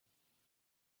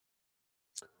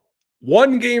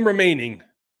One game remaining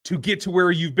to get to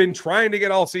where you've been trying to get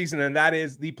all season, and that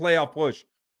is the playoff push.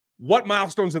 What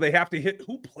milestones do they have to hit?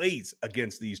 Who plays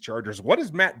against these Chargers? What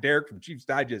does Matt Derrick from Chiefs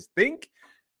Digest think?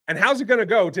 And how's it going to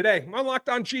go today on Locked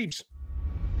On Chiefs?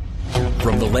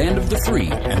 From the land of the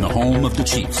free and the home of the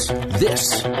Chiefs,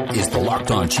 this is the Locked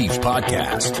On Chiefs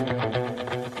podcast.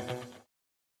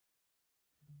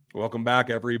 Welcome back,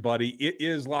 everybody. It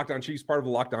is Locked On Chiefs, part of the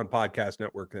Locked On Podcast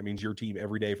Network. That means your team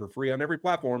every day for free on every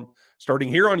platform, starting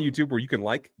here on YouTube, where you can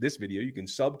like this video. You can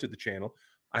sub to the channel.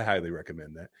 I highly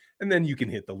recommend that. And then you can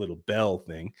hit the little bell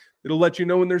thing. It'll let you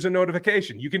know when there's a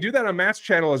notification. You can do that on Matt's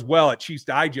channel as well at Chiefs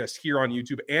Digest here on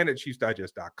YouTube and at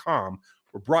ChiefsDigest.com.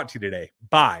 We're brought to you today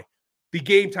by the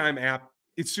Game Time app.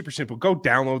 It's super simple. Go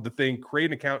download the thing, create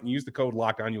an account, and use the code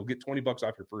LOCKEDON. You'll get $20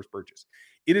 off your first purchase.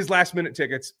 It is last-minute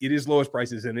tickets. It is lowest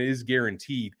prices, and it is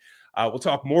guaranteed. We'll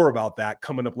talk more about that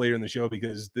coming up later in the show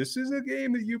because this is a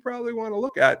game that you probably want to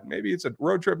look at. Maybe it's a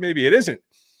road trip. Maybe it isn't.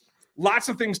 Lots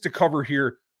of things to cover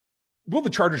here. Will the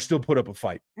Chargers still put up a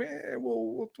fight?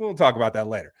 We'll talk about that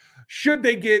later. Should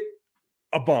they get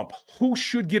a bump? Who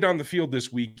should get on the field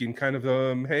this week in kind of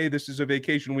hey, this is a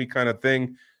vacation week kind of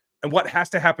thing? And what has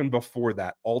to happen before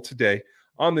that? All today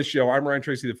on the show. I'm Ryan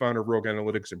Tracy, the founder of Rogue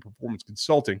Analytics and Performance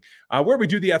Consulting, where we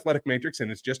do the Athletic Matrix,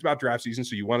 and it's just about draft season.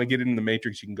 So you want to get in the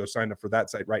Matrix, you can go sign up for that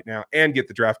site right now and get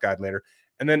the draft guide later.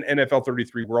 And then NFL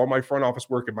 33, where all my front office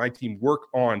work and my team work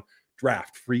on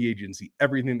draft, free agency,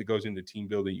 everything that goes into team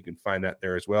building. You can find that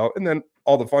there as well. And then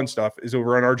all the fun stuff is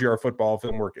over on RGR Football,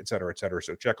 Film Work, et cetera, et cetera.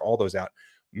 So check all those out.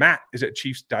 Matt is at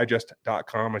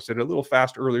ChiefsDigest.com. I said it a little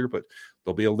fast earlier, but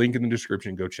there'll be a link in the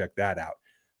description. Go check that out.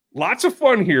 Lots of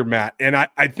fun here, Matt. And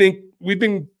I think we've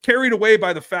been carried away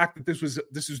by the fact that this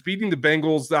was beating the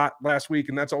Bengals that last week,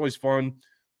 and that's always fun.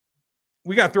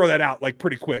 We got to throw that out like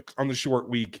pretty quick on the short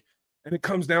week. And it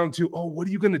comes down to, what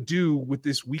are you going to do with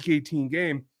this Week 18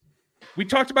 game? We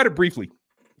talked about it briefly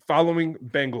following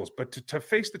Bengals, but to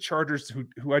face the Chargers,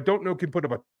 who I don't know can put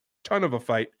up a ton of a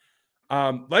fight.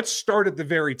 Let's start at the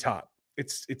very top.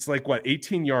 It's like,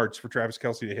 18 yards for Travis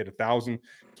Kelce to hit 1,000,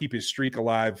 keep his streak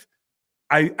alive.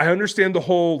 I understand the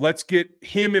whole let's get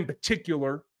him in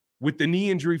particular with the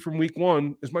knee injury from week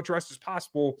 1 as much rest as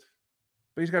possible,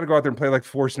 but he's got to go out there and play like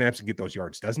 4 snaps and get those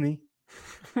yards, doesn't he?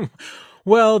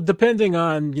 Well, depending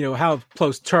on, how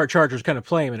close Chargers kind of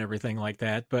play him and everything like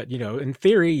that. But, in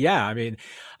theory, yeah, I mean,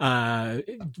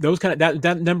 those kind of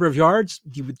that number of yards,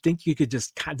 you would think you could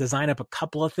just kind of design up a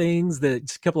couple of things, a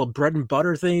couple of bread and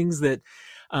butter things that,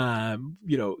 and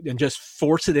just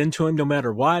force it into him no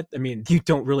matter what. I mean, you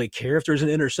don't really care if there's an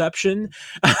interception.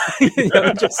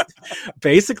 Just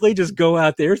basically just go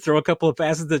out there, throw a couple of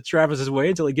passes to Travis's way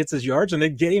until he gets his yards and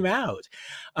then get him out.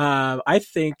 I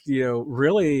think,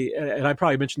 really, and I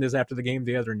probably mentioned this after the game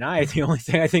the other night, the only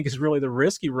thing I think is really the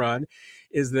risky run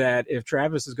is that if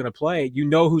Travis is going to play,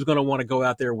 who's going to want to go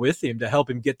out there with him to help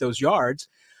him get those yards.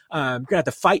 You're going to have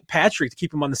to fight Patrick to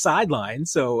keep him on the sideline.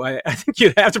 So I think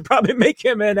you'd have to probably make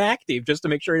him inactive just to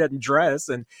make sure he doesn't dress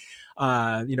and,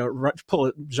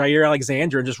 pull Jair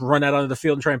Alexander and just run out onto the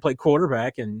field and try and play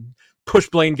quarterback and push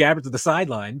Blaine Gabbert to the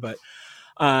sideline. But,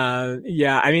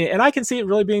 and I can see it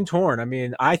really being torn. I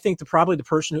mean, I think probably the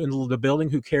person in the building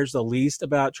who cares the least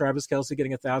about Travis Kelce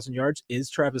getting 1,000 yards is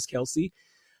Travis Kelce.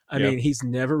 I mean, he's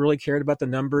never really cared about the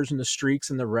numbers and the streaks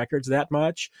and the records that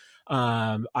much.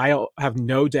 I have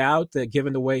no doubt that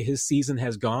given the way his season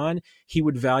has gone, he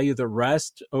would value the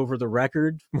rest over the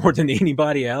record more than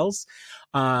anybody else.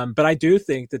 But I do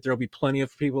think that there'll be plenty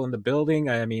of people in the building.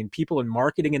 I mean, people in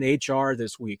marketing and HR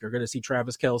this week are going to see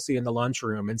Travis Kelce in the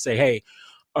lunchroom and say, hey,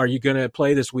 are you going to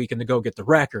play this weekend to go get the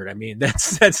record? I mean,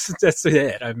 that's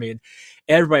it. I mean,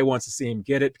 everybody wants to see him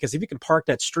get it because if he can park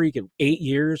that streak at 8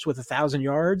 years with 1,000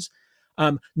 yards,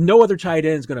 no other tight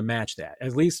end is going to match that.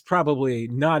 At least probably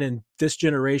not in this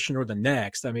generation or the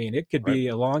next. I mean, it could be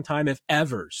a long time, if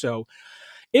ever. So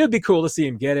it would be cool to see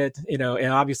him get it, and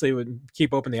obviously it would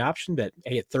keep open the option that,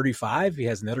 hey, at 35, he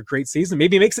has another great season.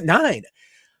 Maybe he makes it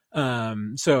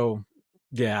 9. So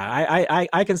yeah,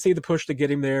 I can see the push to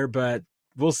get him there, but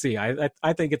we'll see. I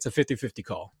think it's a 50-50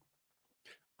 call.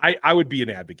 I would be an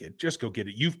advocate. Just go get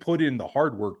it. You've put in the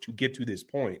hard work to get to this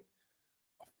point.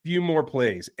 A few more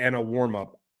plays and a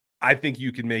warm-up. I think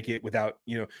you can make it without,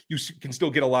 you can still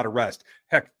get a lot of rest.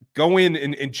 Heck, go in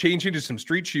and change into some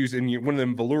street shoes and one of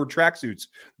them velour tracksuits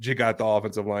that you got the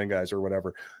offensive line guys or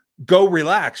whatever. Go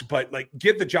relax, but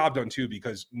get the job done too,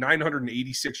 because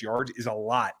 986 yards is a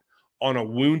lot on a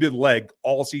wounded leg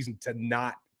all season to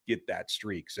not get that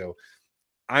streak. So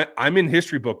I'm in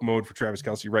history book mode for Travis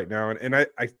Kelce right now. And I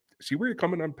see where you're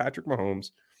coming on Patrick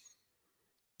Mahomes.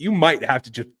 You might have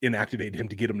to just inactivate him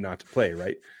to get him not to play,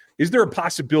 right? Is there a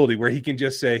possibility where he can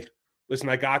just say, listen,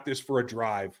 I got this for a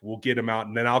drive. We'll get him out,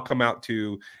 and then I'll come out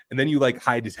too. And then you like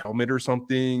hide his helmet or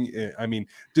something. I mean,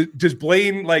 does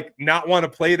Blaine like not want to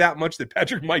play that much that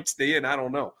Patrick might stay in? I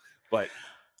don't know. But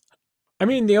I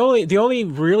mean, the only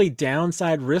really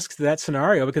downside risk to that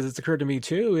scenario, because it's occurred to me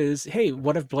too, is, hey,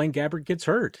 what if Blaine Gabbert gets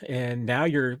hurt and now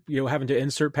you're having to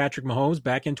insert Patrick Mahomes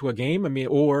back into a game? I mean,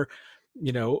 or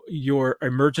your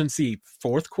emergency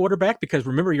fourth quarterback, because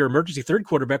remember, your emergency third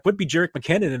quarterback would be Jerick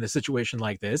McKinnon in a situation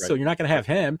like this. Right. So you're not going to have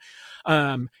him.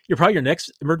 Your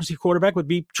next emergency quarterback would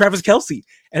be Travis Kelce.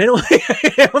 And I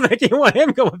don't think you want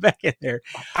him going back in there.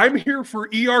 I'm here for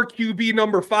ERQB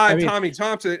number 5, Tommy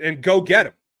Thompson, and go get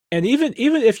him. And even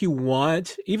if you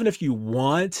want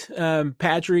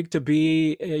Patrick to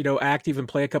be active and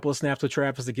play a couple of snaps with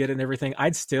Travis to get in everything,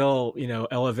 I'd still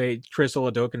elevate Chris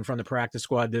Oladokun from the practice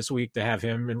squad this week to have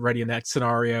him ready in that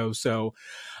scenario. So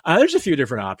there's a few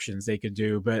different options they could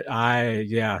do, but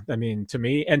to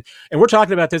me, and we're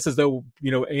talking about this as though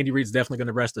Andy Reid's definitely going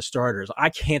to rest the starters. I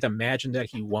can't imagine that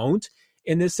he won't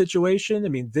in this situation. I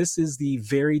mean, this is the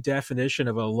very definition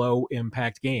of a low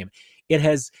impact game. It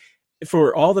has.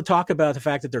 For all the talk about the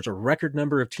fact that there's a record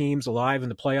number of teams alive in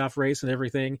the playoff race and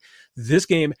everything, this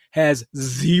game has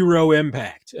zero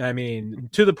impact. I mean,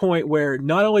 to the point where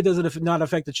not only does it not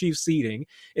affect the Chiefs seeding,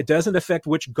 it doesn't affect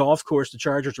which golf course the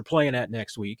Chargers are playing at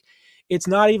next week. It's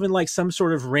not even like some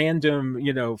sort of random,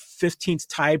 15th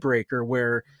tiebreaker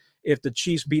where if the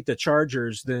Chiefs beat the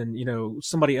Chargers, then,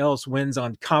 somebody else wins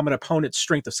on common opponent's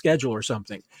strength of schedule or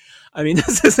something. I mean,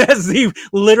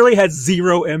 literally has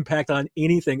zero impact on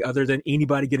anything other than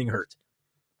anybody getting hurt.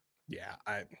 Yeah.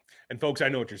 And folks, I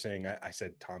know what you're saying. I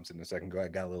said Thompson a second ago. I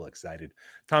got a little excited.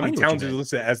 Tommy Townsend is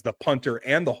listed as the punter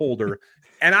and the holder.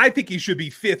 And I think he should be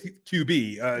 5th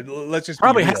QB. Let's just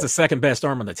probably has the second best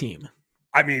arm on the team.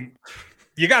 I mean,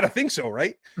 you got to think so,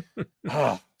 right?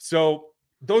 So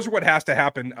those are what has to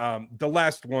happen. The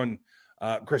last one,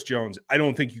 Chris Jones. I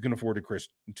don't think you can afford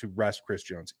to rest Chris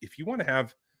Jones. If you want to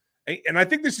have, and I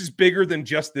think this is bigger than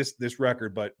just this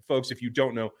record, but folks, if you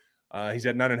don't know, he's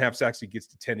at 9.5 sacks. He gets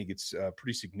to 10. He gets a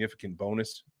pretty significant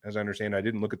bonus, as I understand. I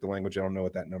didn't look at the language. I don't know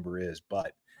what that number is,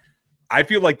 but I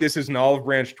feel like this is an olive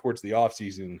branch towards the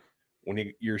offseason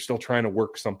when you're still trying to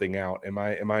work something out. Am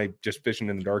I just fishing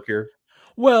in the dark here?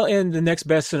 Well, and the next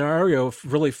best scenario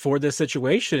really for this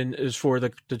situation is for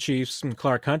the Chiefs and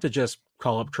Clark Hunt to just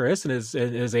call up Chris and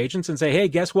his agents and say, hey,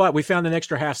 guess what? We found an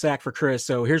extra half sack for Chris.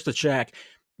 So here's the check.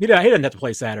 He doesn't have to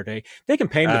play Saturday. They can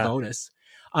pay him the bonus.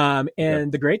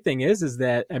 The great thing is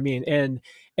that, I mean,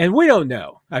 and we don't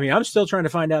know. I mean, I'm still trying to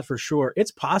find out for sure.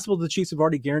 It's possible the Chiefs have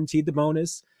already guaranteed the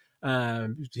bonus.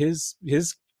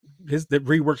 The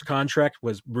reworked contract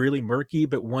was really murky,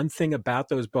 but one thing about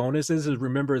those bonuses is,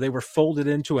 remember, they were folded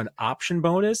into an option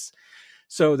bonus.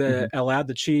 So that allowed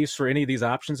the Chiefs, for any of these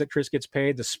options that Chris gets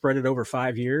paid, to spread it over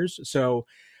 5 years. So,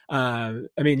 that's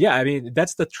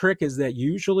the trick, is that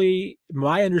usually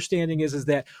my understanding is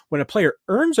that when a player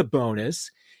earns a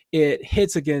bonus, it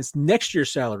hits against next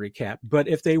year's salary cap. But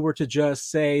if they were to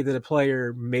just say that a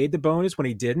player made the bonus when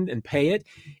he didn't and pay it,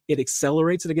 it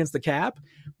accelerates it against the cap.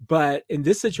 But in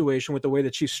this situation, with the way the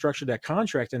Chiefs structured that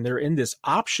contract, and they're in this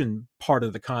option part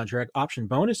of the contract, option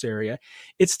bonus area,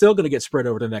 it's still going to get spread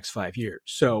over the next 5 years.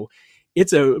 So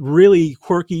it's a really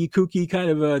quirky, kooky kind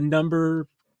of a number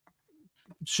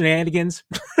shenanigans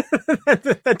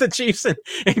that the Chiefs and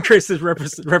Chris's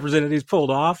representatives pulled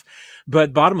off.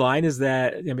 But bottom line is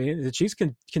that, I mean, the Chiefs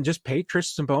can just pay Chris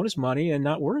some bonus money and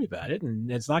not worry about it,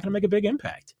 and it's not going to make a big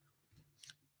impact.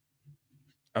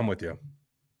 I'm with you.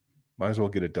 Might as well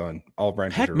get it done. All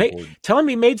branches are tell him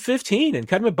he made 15 and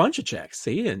cut him a bunch of checks.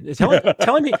 See, and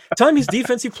tell him he's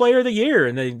defensive player of the year,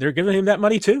 and they're giving him that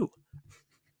money too.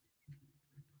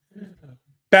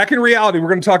 Back in reality, we're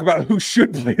going to talk about who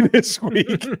should play this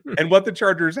week and what the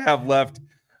Chargers have left.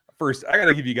 First, I got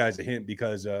to give you guys a hint,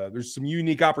 because there's some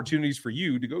unique opportunities for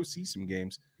you to go see some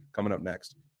games coming up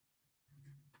next.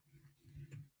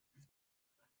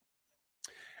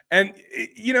 And,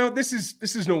 this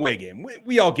is no way game.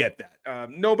 We all get that.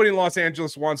 Nobody in Los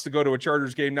Angeles wants to go to a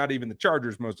Chargers game, not even the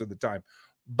Chargers most of the time.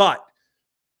 But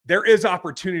there is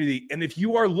opportunity. And if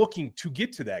you are looking to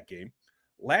get to that game,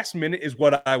 last minute is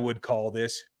what I would call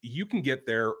this. You can get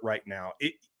there right now.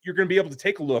 You're going to be able to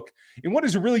take a look in what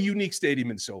is a really unique stadium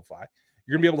in SoFi.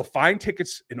 You're going to be able to find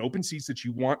tickets and open seats that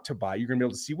you want to buy. You're going to be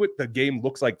able to see what the game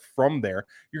looks like from there.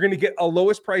 You're going to get a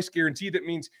lowest price guarantee. That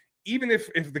means even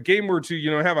if the game were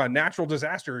to, have a natural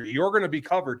disaster, you're going to be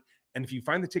covered. And if you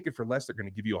find the ticket for less, they're going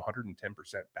to give you 110%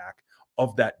 back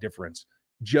of that difference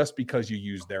just because you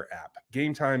use their app.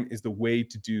 Game Time is the way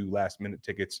to do last minute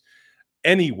tickets.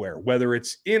 anywhere, whether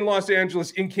it's in Los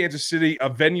Angeles, in Kansas City, a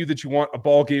venue that you want, a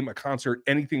ball game, a concert,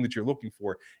 anything that you're looking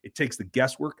for. It takes the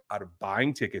guesswork out of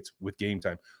buying tickets with Game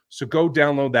Time. So go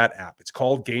download that app. It's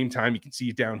called Game Time. You can see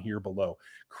it down here below.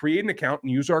 Create an account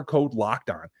and use our code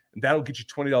LOCKEDON, and that'll get you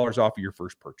 $20 off of your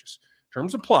first purchase.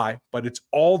 Terms apply, but it's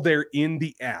all there in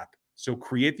the app. So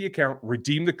create the account,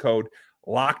 redeem the code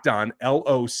LOCKEDON,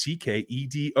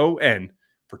 LOCKEDON,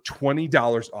 for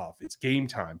 $20 off. It's Game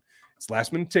Time. It's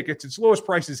last minute tickets, it's lowest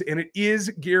prices, and it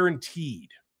is guaranteed.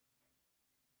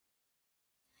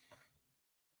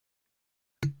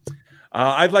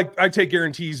 I take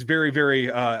guarantees very, very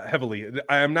heavily.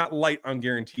 I am not light on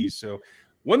guarantees. So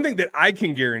one thing that I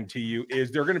can guarantee you is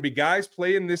there are going to be guys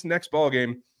playing this next ball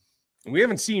game we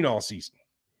haven't seen all season.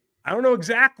 I don't know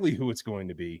exactly who it's going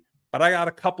to be, but I got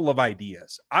a couple of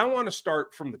ideas. I want to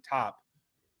start from the top.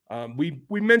 We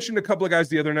mentioned a couple of guys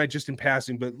the other night just in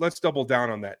passing, but let's double down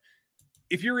on that.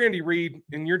 If you're Andy Reid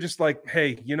and you're just like,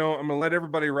 hey, I'm going to let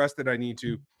everybody rest that I need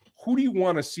to, who do you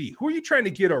want to see? Who are you trying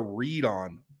to get a read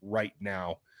on right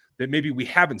now that maybe we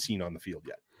haven't seen on the field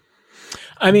yet?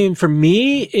 I mean, for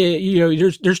me,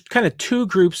 there's kind of two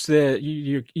groups that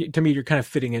to me, you're kind of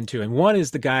fitting into. And one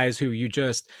is the guys who you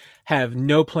just have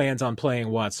no plans on playing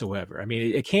whatsoever. I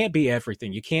mean, it can't be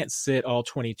everything. You can't sit all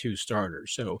 22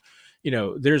 starters. So,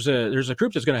 there's a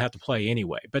group that's going to have to play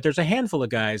anyway, but there's a handful of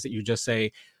guys that you just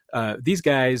say, these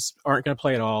guys aren't going to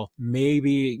play at all.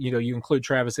 Maybe, you include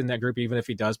Travis in that group, even if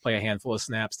he does play a handful of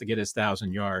snaps to get his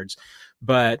 1,000 yards.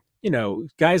 But,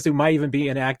 guys who might even be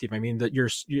inactive. I mean, that you're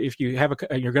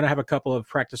going to have a couple of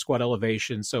practice squad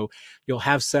elevations. So you'll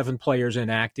have 7 players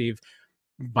inactive.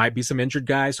 Might be some injured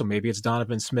guys. So maybe it's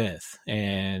Donovan Smith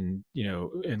and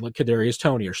Kadarius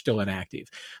Toney are still inactive.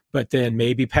 But then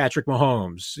maybe Patrick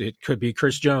Mahomes. It could be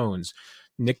Chris Jones.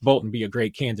 Nick Bolton be a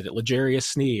great candidate. L'Jarius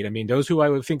Sneed. I mean, those who I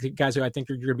would think guys who I think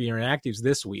are going to be inactives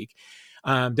this week.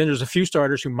 Then there's a few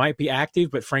starters who might be active,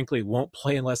 but frankly won't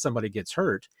play unless somebody gets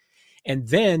hurt. And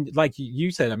then, like you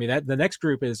said, I mean, the next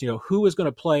group is, who is going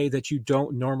to play that you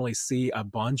don't normally see a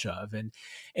bunch of.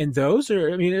 And those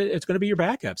are, I mean, it's going to be your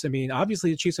backups. I mean, obviously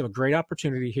the Chiefs have a great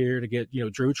opportunity here to get,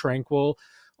 Drew Tranquill,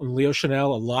 Leo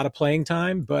Chanel, a lot of playing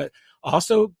time, but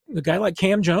also a guy like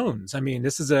Cam Jones. I mean,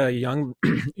 this is a young,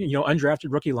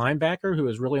 undrafted rookie linebacker who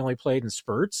has really only played in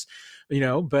spurts,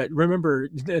 but remember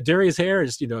Darius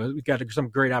Harris, got some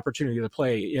great opportunity to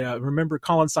play. Remember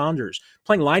Colin Saunders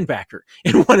playing linebacker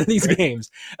in one of these games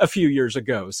a few years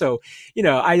ago. So,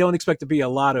 I don't expect to be a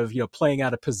lot of, playing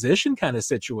out of position kind of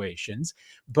situations,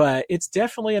 but it's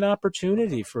definitely an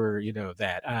opportunity for,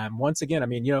 that. Once again, I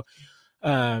mean,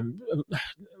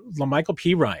 Michael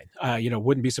P. Ryan,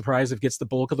 wouldn't be surprised if gets the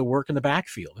bulk of the work in the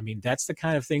backfield. I mean, that's the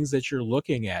kind of things that you're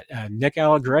looking at. Nick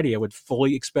Allegretti, I would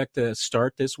fully expect to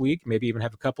start this week, maybe even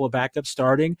have a couple of backups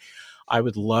starting. I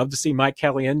would love to see Mike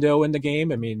Caliendo in the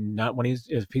game. I mean, not when he's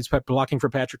blocking for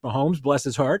Patrick Mahomes, bless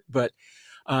his heart, but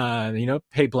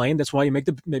pay Blaine. That's why you make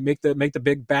the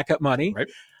big backup money. Right.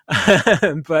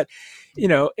 But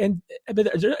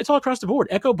it's all across the board.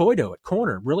 Echo Boydo at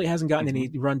corner really hasn't gotten any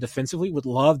run defensively. Would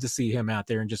love to see him out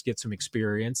there and just get some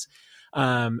experience.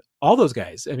 All those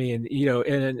guys. I mean,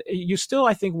 and you still,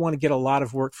 I think, want to get a lot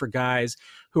of work for guys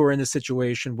who are in the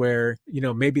situation where,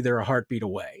 maybe they're a heartbeat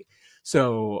away.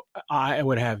 So I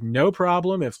would have no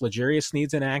problem if L'Jarius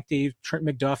Sneed's inactive. Trent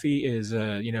McDuffie is,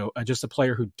 just a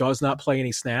player who does not play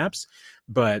any snaps.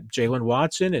 But Jalen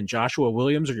Watson and Joshua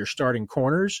Williams are your starting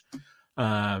corners.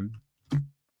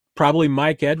 Probably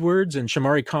Mike Edwards and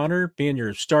Shamari Connor being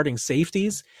your starting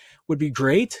safeties would be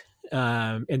great.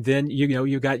 And then,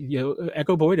 you got,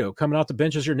 Echo Boydo coming off the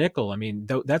bench as your nickel. I mean,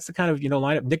 that's the kind of,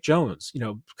 lineup. Nick Jones,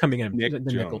 coming in the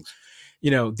nickel.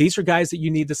 These are guys that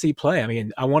you need to see play. I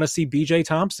mean, I want to see BJ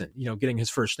Thompson, getting his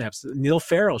first snaps. Neil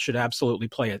Farrell should absolutely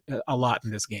play a lot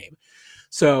in this game.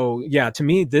 So yeah, to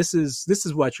me, this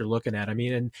is what you're looking at. I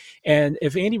mean, and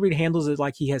if Andy Reid handles it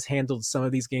like he has handled some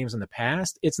of these games in the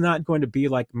past, it's not going to be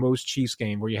like most Chiefs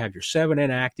game where you have your 7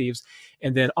 inactives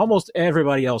and then almost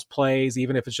everybody else plays,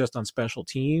 even if it's just on special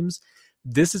teams.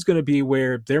 This is going to be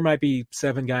where there might be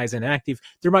 7 guys inactive.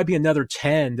 There might be another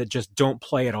 10 that just don't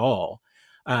play at all.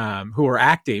 Who are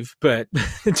active but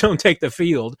don't take the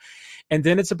field, and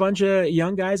then it's a bunch of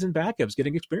young guys and backups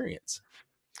getting experience.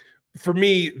 For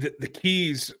me, the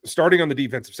keys starting on the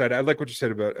defensive side, I like what you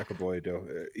said about Echo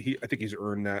Boydo. I think he's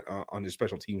earned that on his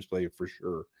special teams play for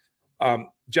sure.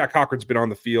 Jack Cochran's been on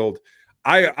the field.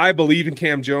 I believe in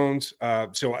Cam Jones,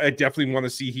 so I definitely want to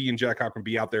see he and Jack Cochran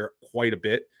be out there quite a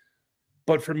bit.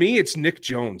 But for me, it's Nick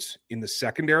Jones in the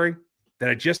secondary that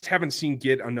I just haven't seen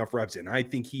get enough reps in. I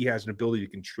think he has an ability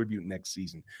to contribute next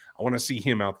season. I want to see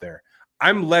him out there.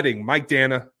 I'm letting Mike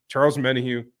Dana, Charles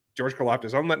Menahue, George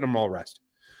Karlaftis. I'm letting them all rest.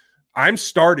 I'm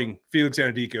starting Felix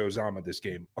Anudike-Uzomah this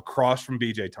game across from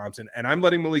BJ Thompson, and I'm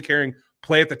letting Malik Herring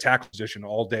play at the tackle position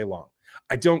all day long.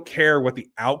 I don't care what the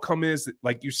outcome is.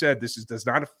 Like you said, this does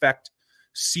not affect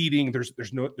seeding.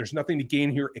 There's nothing to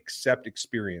gain here except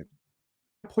experience.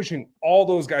 Pushing all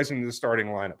those guys into the starting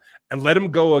lineup and let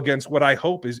them go against what I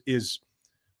hope is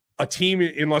a team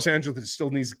in Los Angeles that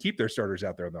still needs to keep their starters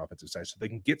out there on the offensive side so they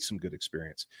can get some good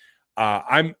experience.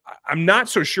 I'm not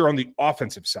so sure on the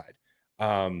offensive side.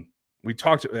 We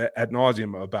talked ad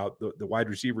nauseum about the wide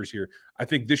receivers here. I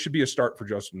think this should be a start for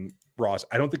Justin Ross.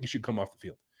 I don't think he should come off the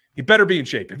field. He better be in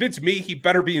shape. If it's me, he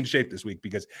better be in shape this week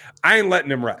because I ain't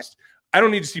letting him rest. I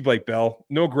don't need to see Blake Bell.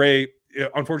 Noah Gray,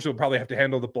 unfortunately, will probably have to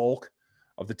handle the bulk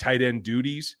of the tight end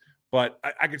duties, but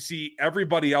I could see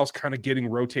everybody else kind of getting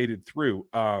rotated through.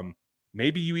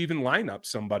 Maybe you even line up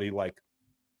somebody like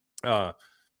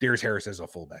Darius Harris as a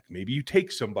fullback. Maybe you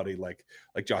take somebody like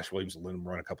Josh Williams and let him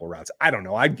run a couple of routes. I don't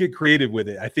know. I'd get creative with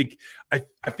it. I think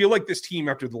I feel like this team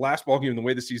after the last ball game and the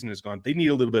way the season has gone, they need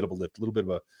a little bit of a lift, a little bit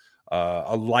of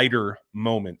a lighter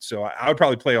moment. So I would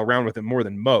probably play around with it more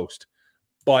than most.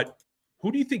 But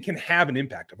who do you think can have an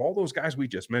impact of all those guys we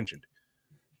just mentioned?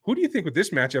 Who do you think with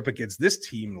this matchup against this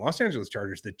team, Los Angeles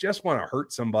Chargers, that just want to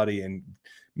hurt somebody and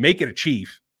make it a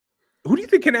chief? Who do you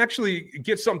think can actually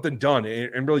get something done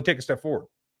and really take a step forward?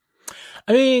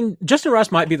 I mean, Justin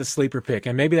Ross might be the sleeper pick,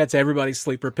 and maybe that's everybody's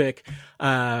sleeper pick.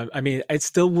 I mean, it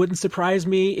still wouldn't surprise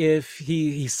me if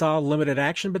he saw limited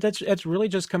action, but that's really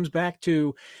just comes back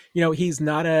to, he's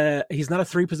not a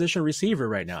 3-position receiver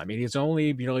right now. I mean, he's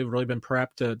only really been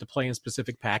prepped to play in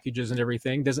specific packages and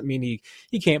everything. Doesn't mean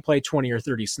he can't play 20 or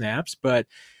 30 snaps, but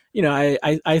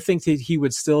I think that he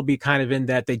would still be kind of in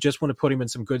that they just want to put him in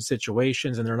some good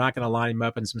situations and they're not going to line him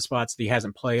up in some spots that he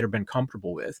hasn't played or been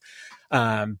comfortable with.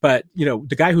 But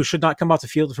the guy who should not come off the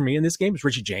field for me in this game is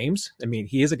Richie James. I mean,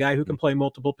 he is a guy who can play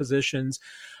multiple positions.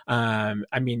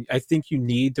 I mean, I think you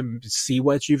need to see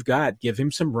what you've got, give him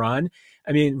some run.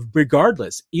 I mean,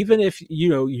 regardless, even if,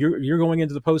 you're going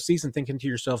into the postseason thinking to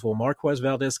yourself, well, Marquez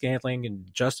Valdes-Scantling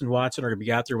and Justin Watson are going to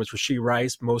be out there with Rashee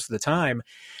Rice most of the time.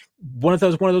 One of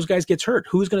those guys gets hurt.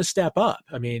 Who's going to step up?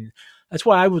 I mean, that's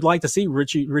why I would like to see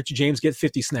Richie James get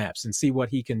 50 snaps and see what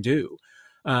he can do.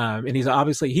 And he's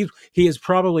obviously he has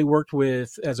probably worked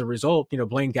with, as a result,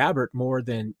 Blaine Gabbert more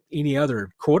than any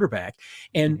other quarterback.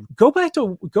 And go back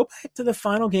to the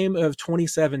final game of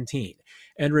 2017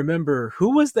 and remember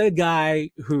who was the guy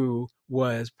who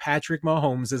was Patrick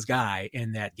Mahomes' guy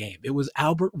in that game. It was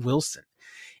Albert Wilson.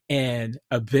 And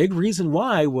a big reason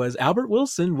why was Albert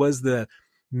Wilson was the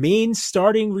main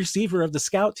starting receiver of the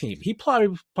scout team. He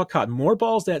probably caught more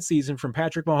balls that season from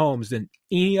Patrick Mahomes than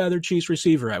any other Chiefs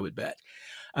receiver, I would bet.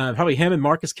 Probably him and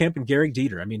Marcus Kemp and Gary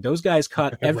Dieter. I mean, those guys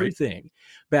caught everything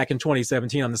back in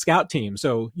 2017 on the scout team.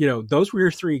 So, those were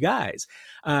your three guys.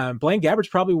 Blaine Gabbert's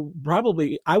probably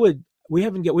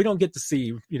we don't get to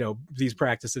see, these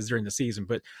practices during the season,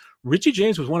 but Richie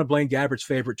James was one of Blaine Gabbert's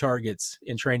favorite targets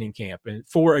in training camp, and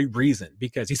for a reason,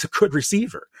 because he's a good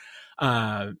receiver.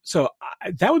 So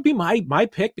that would be my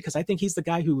pick, because I think he's the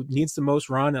guy who needs the most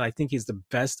run, and I think he's the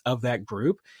best of that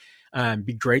group.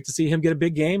 Be great to see him get a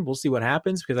big game. We'll see what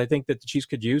happens, because I think that the Chiefs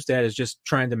could use that as just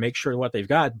trying to make sure what they've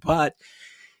got. But,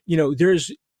 there's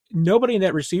nobody in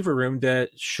that receiver room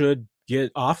that should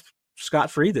get off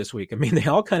scot-free this week. I mean, they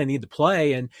all kind of need to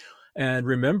play. And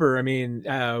remember, I mean,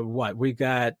 we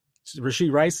got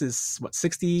Rashee Rice is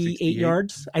 68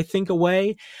 yards, I think,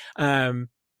 away.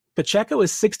 Pacheco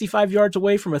is 65 yards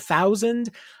away from 1,000.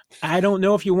 I don't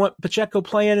know if you want Pacheco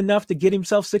playing enough to get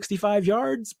himself 65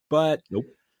 yards, but nope.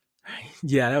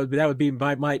 Yeah, that would be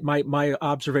my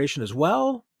observation as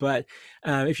well. But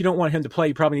if you don't want him to play,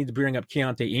 you probably need to bring up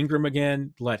Keontae Ingram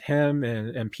again. Let him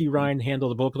and P. Ryan handle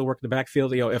the bulk of the work in the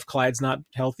backfield. If Clyde's not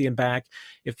healthy and back,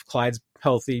 if Clyde's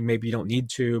healthy, maybe you don't need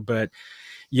to. But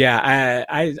yeah,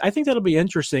 I think that'll be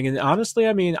interesting. And honestly,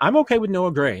 I mean, I'm okay with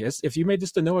Noah Gray. If you made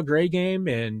this the Noah Gray game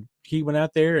and he went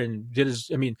out there and did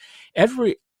his, I mean,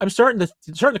 I'm starting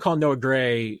to call Noah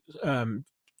Gray the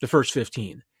first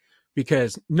 15.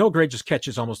 Because Noah Gray just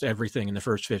catches almost everything in the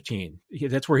first 15.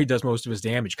 That's where he does most of his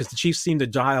damage, because the Chiefs seem to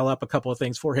dial up a couple of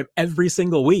things for him every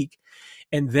single week.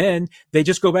 And then they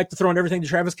just go back to throwing everything to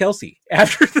Travis Kelce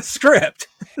after the script.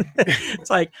 It's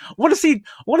like, I want to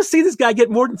see this guy get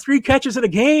more than 3 catches in a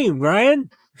game, Ryan.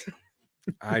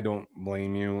 I don't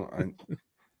blame you.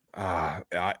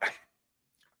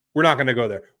 We're not going to go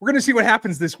there. We're going to see what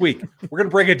happens this week. We're going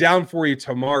to break it down for you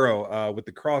tomorrow with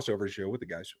the crossover show with the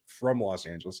guys from Los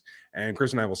Angeles. And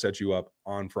Chris and I will set you up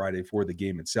on Friday for the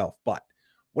game itself. But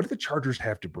what do the Chargers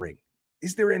have to bring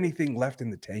Is there anything left in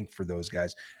the tank for those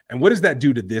guys? And what does that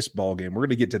do to this ball game? We're going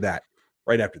to get to that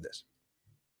right after this.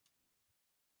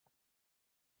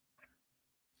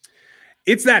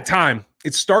 It's that time.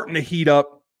 It's starting to heat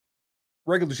up.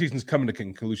 Regular season's coming to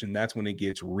conclusion. That's when it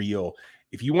gets real.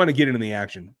 If you want to get into the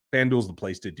action, FanDuel's the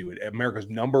place to do it. America's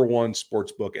 #1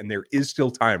 sports book, and there is still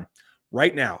time.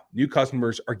 Right now, new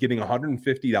customers are getting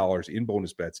 $150 in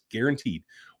bonus bets guaranteed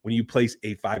when you place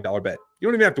a $5 bet. You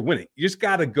don't even have to win it. You just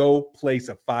got to go place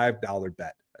a $5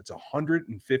 bet. That's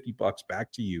 $150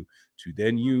 back to you to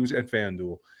then use at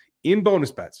FanDuel in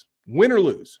bonus bets, win or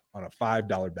lose, on a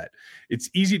 $5 bet. It's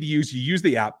easy to use. You use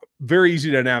the app, very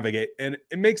easy to navigate, and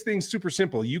it makes things super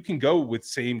simple. You can go with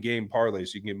same game parlays.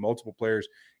 So you can get multiple players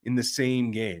in the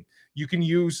same game. You can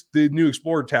use the new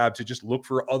Explorer tab to just look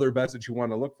for other bets that you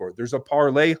want to look for. There's a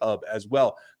parlay hub as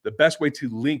well, the best way to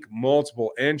link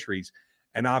multiple entries.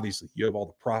 And obviously, you have all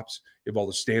the props, you have all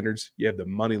the standards, you have the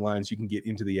money lines. You can get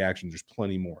into the action. There's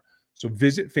plenty more. So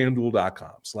visit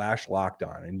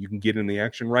FanDuel.com/lockedon, and you can get in the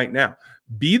action right now.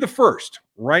 Be the first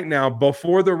right now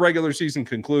before the regular season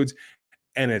concludes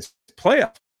and it's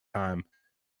playoff time.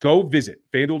 Go visit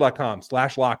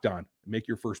FanDuel.com/lockedon and make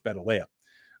your first bet a layup.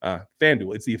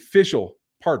 FanDuel, it's the official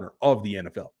partner of the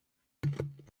NFL.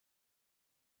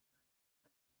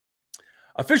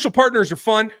 Official partners are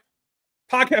fun.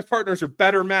 Podcast partners are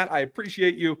better, Matt. I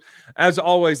appreciate you. As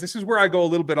always, this is where I go a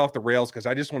little bit off the rails because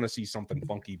I just want to see something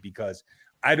funky because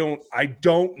I don't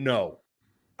know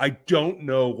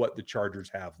what the Chargers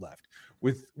have left.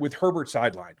 With Herbert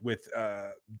sidelined, with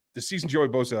the season Joey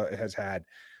Bosa has had,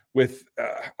 with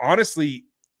honestly,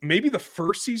 maybe the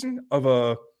first season of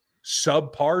a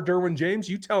subpar Derwin James.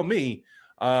 You tell me.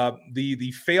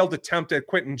 The failed attempt at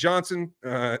Quentin Johnson.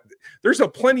 There's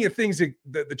plenty of things that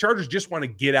the Chargers just want to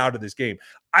get out of this game.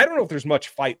 I don't know if there's much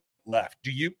fight left.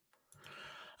 Do you?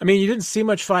 I mean, you didn't see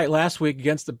much fight last week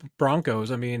against the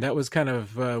Broncos. I mean, that was kind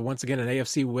of, once again, an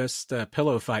AFC West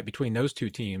pillow fight between those two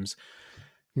teams.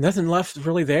 Nothing left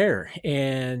really there.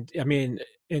 And, I mean,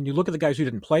 and you look at the guys who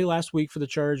didn't play last week for the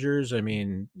Chargers. I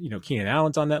mean, Keenan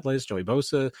Allen's on that list, Joey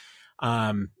Bosa.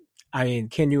 I mean,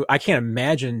 I can't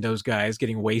imagine those guys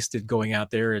getting wasted going out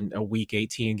there in a Week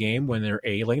 18 game when they're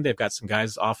ailing. They've got some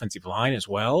guys offensive line as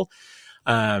well.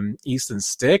 Easton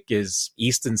Stick.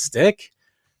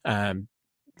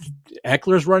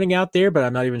 Eckler's running out there, but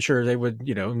I'm not even sure they would,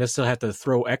 necessarily have to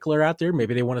throw Eckler out there.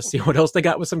 Maybe they want to see what else they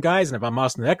got with some guys. And if I'm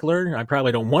Austin Eckler, I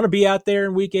probably don't want to be out there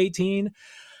in Week 18.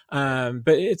 But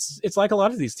it's like a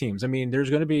lot of these teams. I mean, there's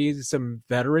going to be some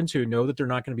veterans who know that they're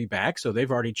not going to be back, so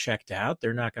they've already checked out.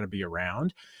 They're not going to be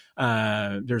around.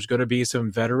 There's going to be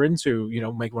some veterans who,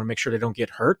 want to make sure they don't get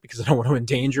hurt because they don't want to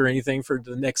endanger anything for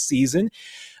the next season.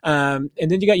 And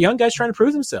then you got young guys trying to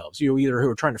prove themselves, either who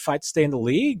are trying to fight to stay in the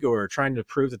league or trying to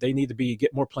prove that they need to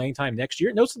get more playing time next year.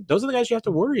 And those are the guys you have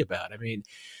to worry about. I mean,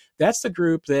 that's the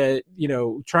group that,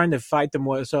 trying to fight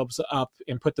themselves up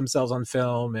and put themselves on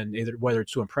film, and whether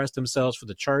it's to impress themselves for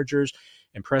the Chargers,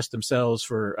 impress themselves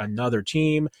for another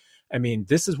team. I mean,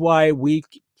 this is why Week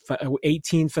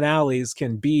 18 finales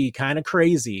can be kind of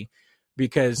crazy,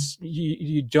 because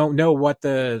you don't know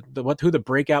who the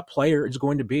breakout player is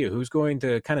going to be, who's going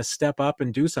to kind of step up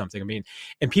and do something. I mean,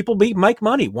 and people make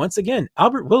money. Once again,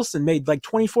 Albert Wilson made like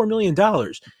 $24 million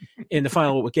in the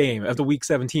final game of the Week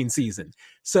 17 season.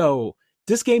 So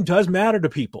this game does matter to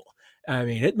people. I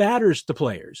mean, it matters to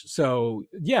players. So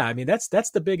yeah, I mean, that's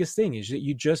the biggest thing, is that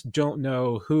you just don't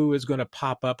know who is going to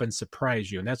pop up and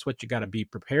surprise you. And that's what you got to be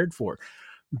prepared for.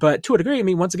 But to a degree, I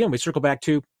mean, once again, we circle back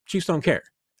to Chiefs don't care.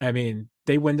 I mean,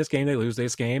 they win this game, they lose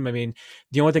this game. I mean,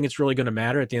 the only thing that's really going to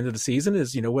matter at the end of the season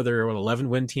is, whether they're an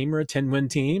 11-win team or a 10-win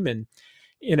team. And,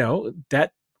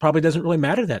 that probably doesn't really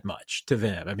matter that much to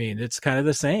them. I mean, it's kind of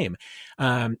the same.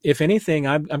 If anything,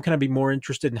 I'm kind of be more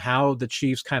interested in how the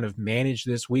Chiefs kind of manage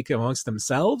this week amongst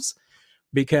themselves,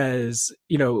 because,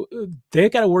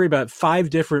 they've got to worry about 5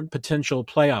 different potential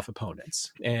playoff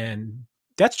opponents. And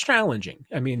that's challenging.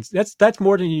 I mean, that's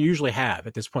more than you usually have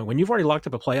at this point. When you've already locked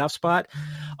up a playoff spot,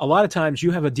 a lot of times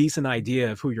you have a decent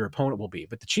idea of who your opponent will be,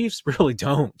 but the Chiefs really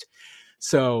don't.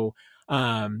 So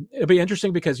it'll be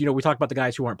interesting because, we talk about the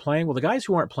guys who aren't playing. Well, the guys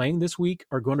who aren't playing this week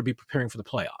are going to be preparing for the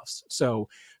playoffs. So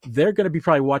they're going to be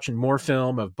probably watching more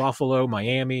film of Buffalo,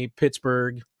 Miami,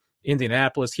 Pittsburgh,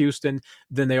 Indianapolis, Houston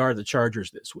than they are the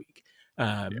Chargers this week.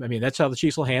 I mean, that's how the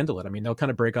Chiefs will handle it. I mean, they'll kind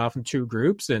of break off in 2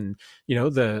 groups, and,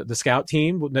 the scout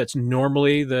team that's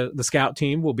normally the scout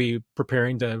team will be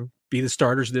preparing to be the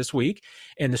starters this week.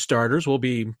 And the starters will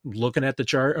be looking at the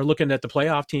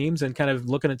playoff teams and kind of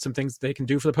looking at some things they can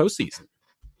do for the postseason.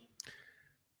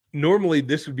 Normally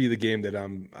this would be the game that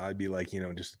I'd be like,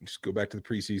 just go back to the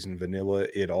preseason, vanilla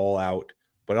it all out.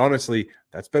 But honestly,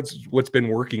 that's what's been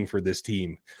working for this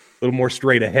team. A little more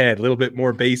straight ahead, a little bit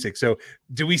more basic. So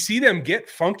do we see them get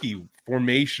funky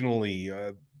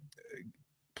formationally,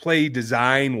 play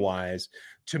design wise,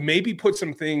 to maybe put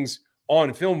some things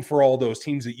on film for all those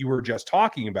teams that you were just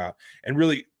talking about and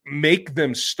really make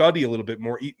them study a little bit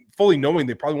more, fully knowing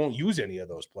they probably won't use any of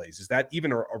those plays? Is that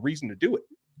even a reason to do it?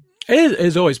 It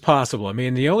is always possible. I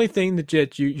mean, the only thing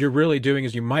that you're really doing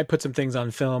is you might put some things on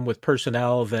film with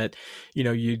personnel that,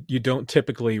 you don't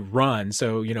typically run.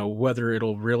 So, whether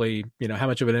it'll really, how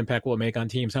much of an impact will it make on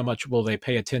teams? How much will they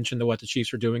pay attention to what the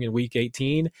Chiefs are doing in week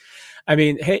 18? I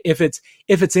mean, hey, if it's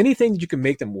anything that you can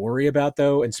make them worry about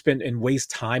though, and spend and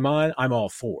waste time on, I'm all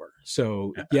for.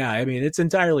 So yeah, I mean, it's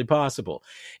entirely possible.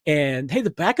 And hey, the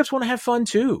backups want to have fun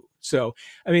too. So,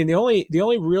 I mean, the only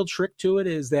real trick to it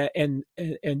is that, and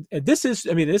this is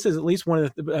at least one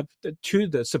of the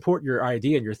to support your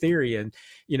idea and your theory and,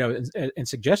 and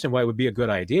suggestion why it would be a good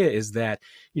idea is that,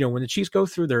 when the Chiefs go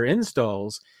through their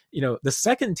installs, the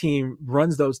second team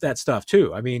runs that stuff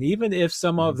too. I mean, even if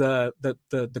some of the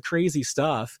crazy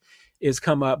stuff is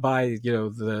come up by,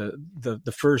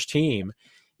 the first team,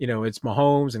 it's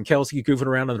Mahomes and Kelce goofing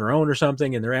around on their own or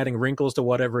something, and they're adding wrinkles to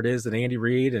whatever it is that Andy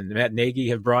Reid and Matt Nagy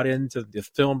have brought into the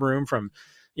film room from,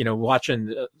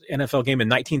 watching NFL game in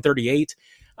 1938.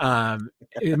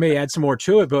 It may add some more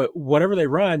to it, but whatever they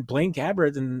run, Blaine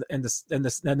Gabbert and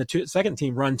the second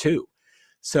team run too.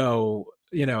 So,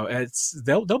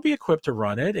 they'll be equipped to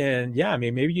run it. And yeah, I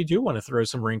mean, maybe you do want to throw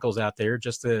some wrinkles out there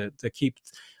just to keep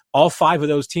all five of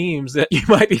those teams that you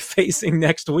might be facing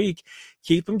next week,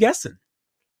 keep them guessing.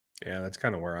 Yeah, that's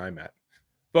kind of where I'm at.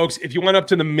 Folks, if you want up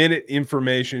to the minute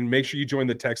information, make sure you join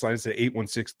the text line. It's at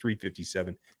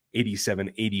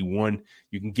 816-357-8781.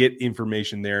 You can get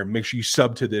information there. Make sure you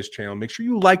sub to this channel. Make sure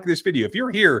you like this video. If you're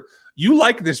here, you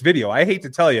like this video. I hate to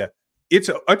tell you,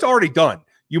 it's already done.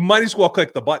 You might as well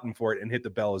click the button for it and hit the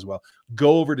bell as well.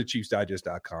 Go over to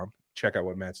ChiefsDigest.com. Check out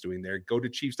what Matt's doing there. Go to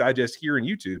Chiefs Digest here on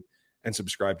YouTube and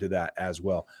subscribe to that as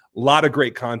well. A lot of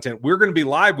great content. We're going to be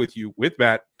live with you with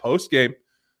Matt post-game,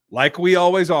 like we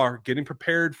always are, getting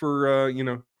prepared for,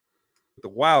 the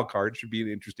wild card. Should be an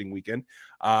interesting weekend.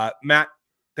 Matt,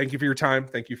 thank you for your time.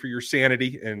 Thank you for your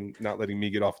sanity and not letting me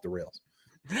get off the rails.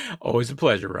 Always a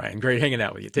pleasure, Ryan. Great hanging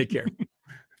out with you. Take care.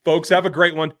 Folks, have a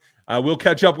great one. We'll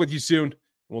catch up with you soon.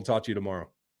 We'll talk to you tomorrow.